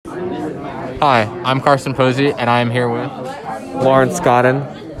Hi, I'm Carson Posey, and I am here with... Lawrence Scotton.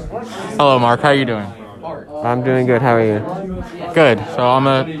 Hello, Mark. How are you doing? I'm doing good. How are you? Good. So I'm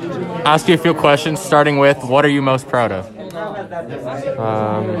going to ask you a few questions, starting with, what are you most proud of?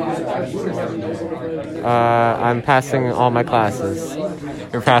 I'm passing all my classes.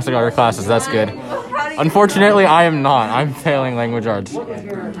 You're passing all your classes. That's good. Unfortunately, I am not. I'm failing language arts.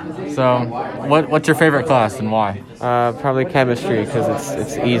 So what's your favorite class and why? Probably chemistry because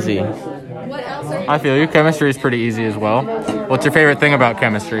it's easy. I feel you. Chemistry is pretty easy as well. What's your favorite thing about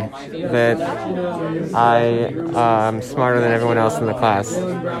chemistry? That I'm smarter than everyone else in the class.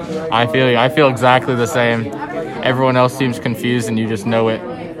 I feel you. I feel exactly the same. Everyone else seems confused and you just know it.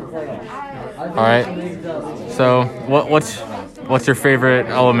 All right. So what's your favorite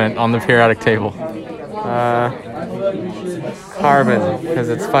element on the periodic table? Carbon, because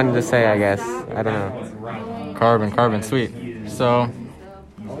it's fun to say, I guess. I don't know. Carbon, sweet. So,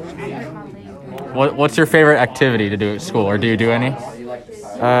 what's your favorite activity to do at school, or do you do any?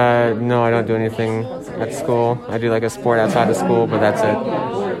 No, I don't do anything at school. I do like a sport outside of school, but that's it.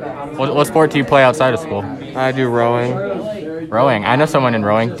 What sport do you play outside of school? I do rowing. Rowing. I know someone in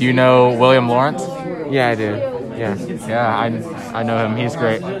rowing. Do you know William Lawrence? Yeah, I do. Yeah. Yeah, I know him. He's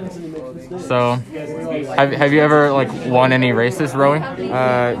great. So, have you ever won any races rowing?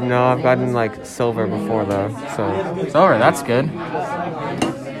 No, I've gotten silver before though. So silver, that's good.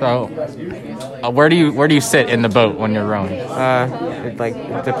 So, where do you sit in the boat when you're rowing? It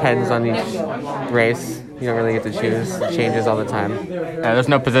depends on each race. You don't really get to choose. It changes all the time. Yeah, there's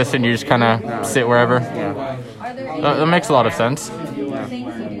no position. You just kind of sit wherever. Yeah. That makes a lot of sense.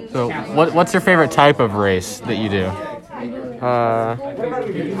 So, what's your favorite type of race that you do?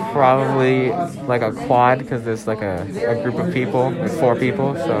 Probably a quad because there's a group of people, 4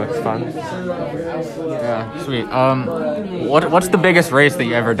 people, so it's fun. Yeah, sweet. What's the biggest race that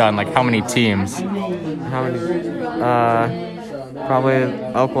you ever done? How many teams? How many? Probably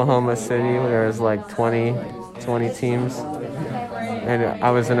Oklahoma City. There was 20 teams, and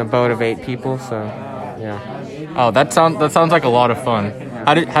I was in a boat of 8 people. So, yeah. Oh, that sounds like a lot of fun.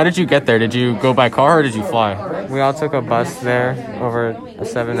 How did you get there? Did you go by car or did you fly? We all took a bus there over a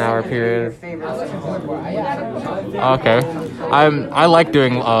 7-hour period. Okay. I like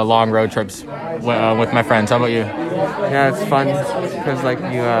doing long road trips with my friends. How about you? Yeah, it's fun because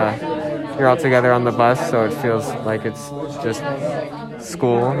you're all together on the bus, so it feels like it's just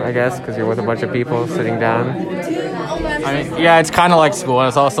school, I guess, because you're with a bunch of people sitting down. I mean, yeah, it's kind of like school, and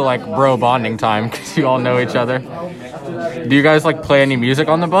it's also bro bonding time because you all know each other. Do you guys play any music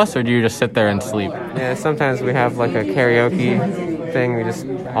on the bus, or do you just sit there and sleep? Yeah, sometimes we have a karaoke thing. We just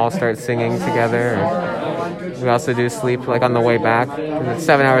all start singing together. Or we also do sleep on the way back. It's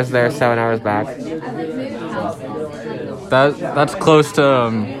 7 hours there, 7 hours back. That's close to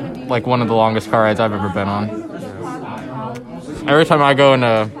one of the longest car rides I've ever been on. Every time I go on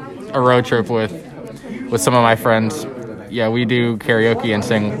a road trip with some of my friends, yeah, we do karaoke and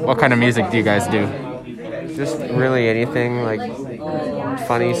sing. What kind of music do you guys do? Just really anything,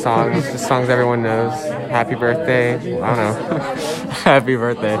 funny songs, just songs everyone knows. Happy birthday, I don't know. Happy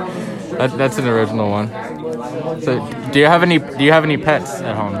birthday. That's an original one. So, do you have any pets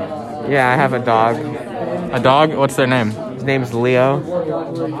at home? Yeah, I have a dog. A dog? What's their name? His name's Leo.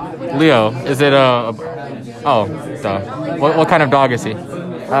 Leo. Is it oh, duh. What kind of dog is he?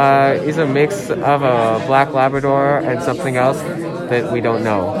 He's a mix of a black Labrador and something else that we don't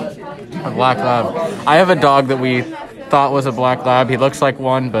know. A black lab. I have a dog that we thought was a black lab. He looks like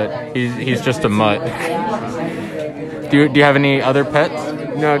one, but he's just a mutt. Do you have any other pets?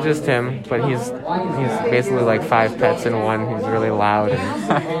 No, just him. But he's basically 5 pets in one. He's really loud and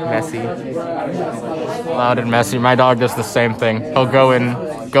messy. Loud and messy. My dog does the same thing. He'll go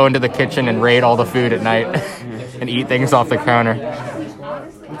into the kitchen and raid all the food at night and eat things off the counter.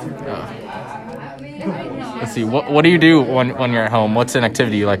 Let's see. What do you do when you're at home? What's an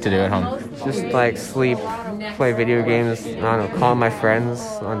activity you like to do at home? Just sleep, play video games. I don't know. Call my friends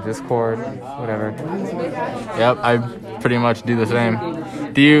on Discord, whatever. Yep, I pretty much do the same.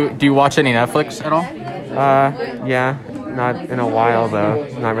 Do you watch any Netflix at all? Yeah. Not in a while though.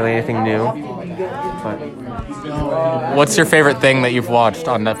 Not really anything new. But what's your favorite thing that you've watched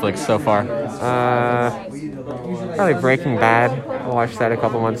on Netflix so far? Probably Breaking Bad. I watched that a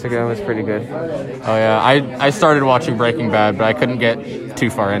couple months ago. It was pretty good. Oh yeah, I started watching Breaking Bad, but I couldn't get too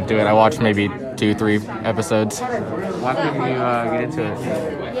far into it. I watched maybe 2-3 episodes. Why couldn't you get into it?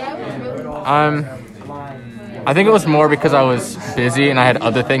 I think it was more because I was busy and I had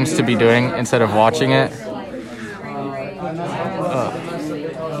other things to be doing instead of watching it.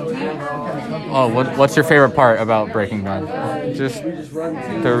 Oh, what's your favorite part about Breaking Bad? Just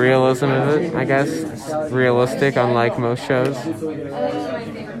the realism of it, I guess. It's realistic, unlike most shows.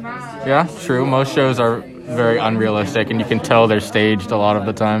 Yeah, true. Most shows are very unrealistic, and you can tell they're staged a lot of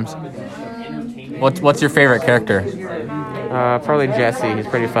the times. What's your favorite character? Probably Jesse. He's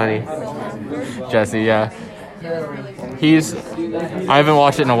pretty funny. Jesse, yeah. I haven't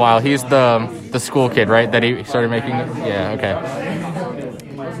watched it in a while. He's the school kid, right? That he started making it? Yeah, okay.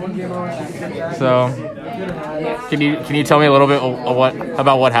 So, can you tell me a little bit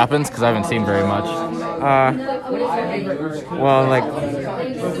about what happens? Because I haven't seen very much. Well, like,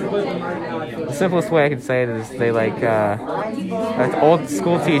 the simplest way I could say it is they like an old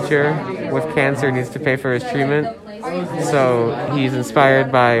school teacher with cancer needs to pay for his treatment. So he's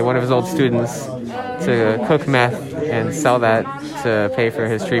inspired by one of his old students to cook meth and sell that to pay for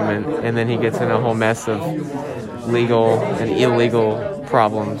his treatment, and then he gets in a whole mess of legal and illegal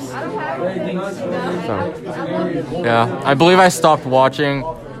problems. So. Yeah, I believe I stopped watching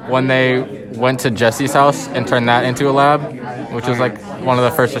when they went to Jesse's house and turned that into a lab, which was like one of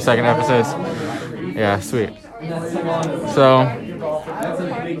the first or second episodes. Yeah, sweet. So,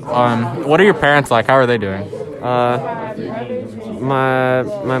 what are your parents like? How are they doing?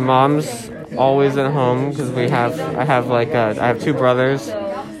 My mom's always at home because I have two brothers.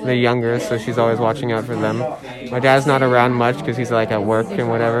 They're younger, so she's always watching out for them. My dad's not around much because he's like at work and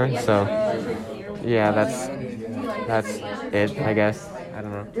whatever. So yeah, that's it, I guess. I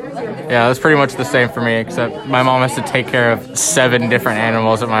don't know. Yeah, that's pretty much the same for me, except my mom has to take care of 7 different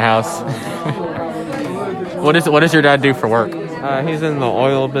animals at my house. What does your dad do for work? He's in the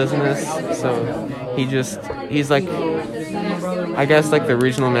oil business, so he's like, I guess like the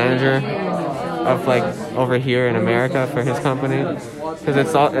regional manager of like over here in America for his company, because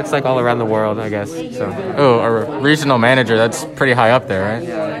it's like all around the world, I guess. So. Oh, a regional manager. That's pretty high up there, right?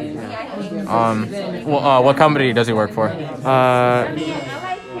 Yeah. What company does he work for? I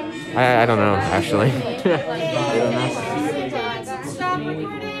don't know actually.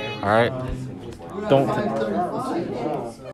 All right. Don't.